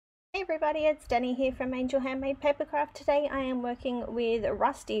everybody, it's Danny here from Handmade Papercraft. Today I am working with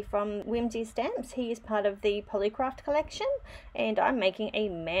Rusty from Whimsy Stamps. He is part of the Papercraft collection and I'm making a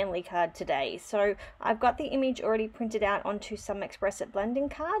manly card today. So I've got the image already printed out onto some Express It blending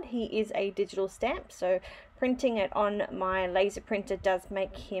card. He is a digital stamp, so printing it on my laser printer does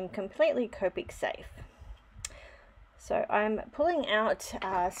make him completely Copic safe. So I'm pulling out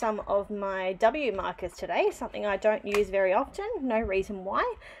some of my W markers today, something I don't use very often, no reason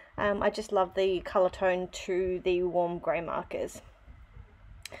why. I just love the colour tone to the warm grey markers.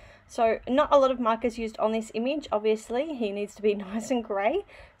 So not a lot of markers used on this image, obviously he needs to be nice and grey,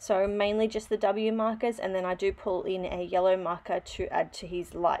 so mainly just the W markers, and then I do pull in a yellow marker to add to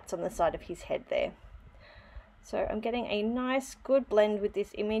his lights on the side of his head there. So I'm getting a nice good blend with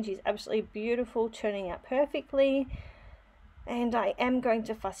this image. He's absolutely beautiful, turning out perfectly. And I am going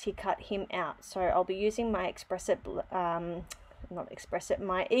to fussy cut him out. So I'll be using my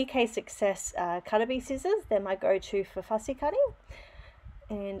my EK Success Cutter Bee scissors. They're my go-to for fussy cutting.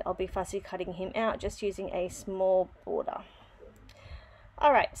 And I'll be fussy cutting him out just using a small border.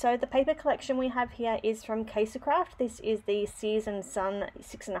 Alright, so the paper collection we have here is from Kaisercraft. This is the Sears and Son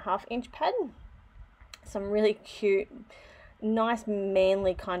 6.5 inch pad. Some really cute, nice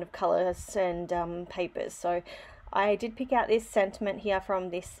manly kind of colours and papers. So I did pick out this sentiment here from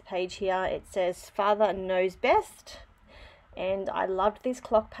this page here. It says, "Father knows best." And I loved this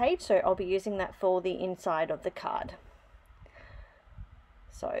clock page, so I'll be using that for the inside of the card.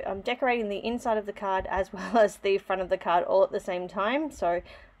 So I'm decorating the inside of the card as well as the front of the card all at the same time. So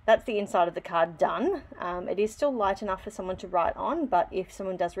that's the inside of the card done. It is still light enough for someone to write on, but if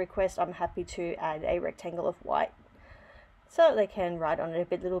someone does request, I'm happy to add a rectangle of white so that they can write on it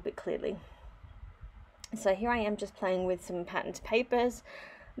a little bit clearly. So here I am just playing with some patterned papers.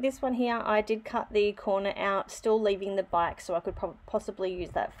 This one here, I did cut the corner out, still leaving the bike, so I could possibly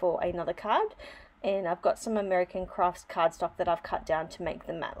use that for another card. And I've got some American Crafts cardstock that I've cut down to make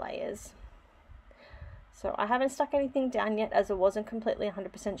the matte layers. So I haven't stuck anything down yet as I wasn't completely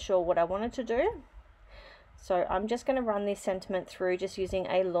 100% sure what I wanted to do. So I'm just going to run this sentiment through just using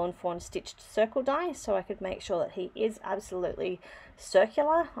a Lawn Fawn stitched circle die so I could make sure that he is absolutely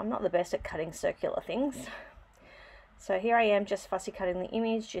circular. I'm not the best at cutting circular things. So here I am just fussy cutting the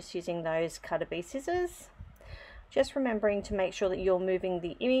image, just using those Cutter Bee scissors. Just remembering to make sure that you're moving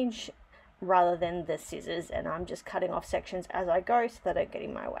the image rather than the scissors, and I'm just cutting off sections as I go so they don't get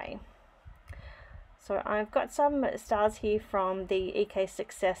in my way. So I've got some stars here from the EK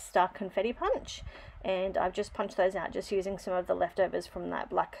Success Star Confetti Punch, and I've just punched those out just using some of the leftovers from that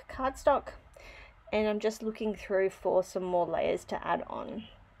black cardstock, and I'm just looking through for some more layers to add on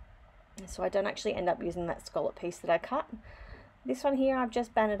so I don't actually end up using that scallop piece that I cut. This one here I've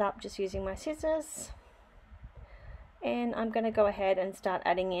just banded up just using my scissors, and I'm going to go ahead and start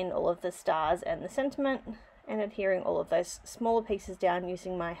adding in all of the stars and the sentiment and adhering all of those smaller pieces down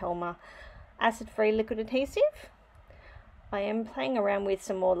using my Helmer acid-free liquid adhesive. I am playing around with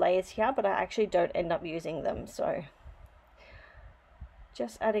some more layers here, but I actually don't end up using them, so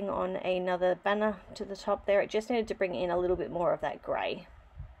just adding on another banner to the top there. It just needed to bring in a little bit more of that grey.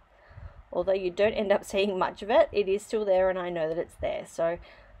 Although you don't end up seeing much of it, it is still there and I know that it's there. So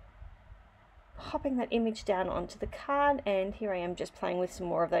popping that image down onto the card, and here I am just playing with some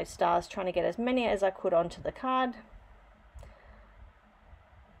more of those stars, trying to get as many as I could onto the card.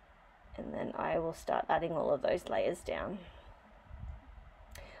 And then I will start adding all of those layers down.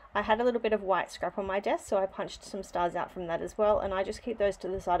 I had a little bit of white scrap on my desk, so I punched some stars out from that as well, and I just keep those to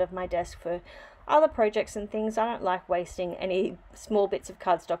the side of my desk for other projects and things. I don't like wasting any small bits of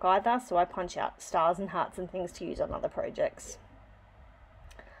cardstock either, so I punch out stars and hearts and things to use on other projects.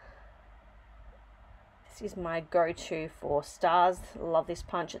 This is my go-to for stars. Love this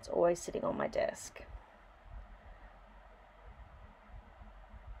punch, it's always sitting on my desk.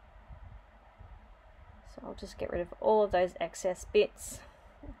 So I'll just get rid of all of those excess bits.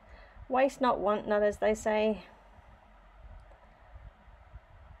 Waste not, want not, as they say.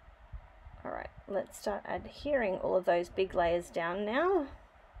 Alright, let's start adhering all of those big layers down now.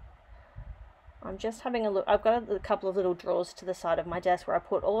 I'm just having a look. I've got a couple of little drawers to the side of my desk where I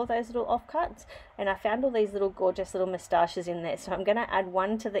put all of those little offcuts, and I found all these little gorgeous little moustaches in there. So I'm going to add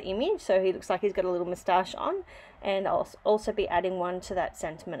one to the image so he looks like he's got a little moustache on, and I'll also be adding one to that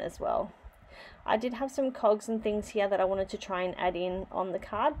sentiment as well. I did have some cogs and things here that I wanted to try and add in on the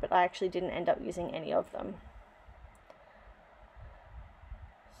card, but I actually didn't end up using any of them.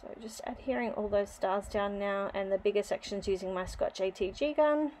 So just adhering all those stars down now, and the bigger sections using my Scotch ATG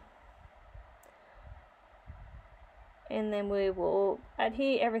gun. And then we will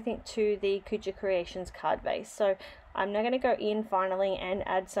adhere everything to the Kuja Creations card base. So I'm now going to go in finally and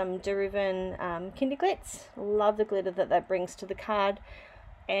add some Derivan Kinderglitz. Love the glitter that that brings to the card.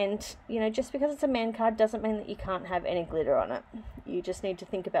 And, you know, just because it's a man card doesn't mean that you can't have any glitter on it. You just need to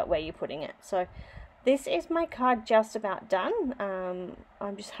think about where you're putting it. So this is my card just about done.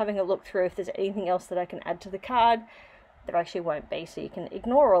 I'm just having a look through if there's anything else that I can add to the card. There actually won't be, so you can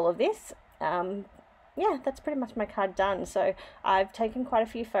ignore all of this. Yeah, that's pretty much my card done. So I've taken quite a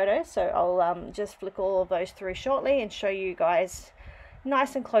few photos, so I'll just flick all of those through shortly and show you guys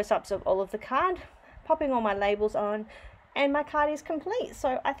nice and close-ups of all of the card, popping all my labels on, and my card is complete.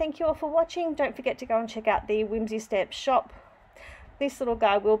 So I thank you all for watching. Don't forget to go and check out the Whimsy Stamp shop. This little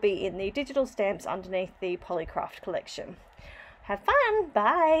guy will be in the digital stamps underneath the Polycraft collection. Have fun!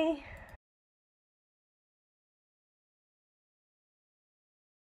 Bye!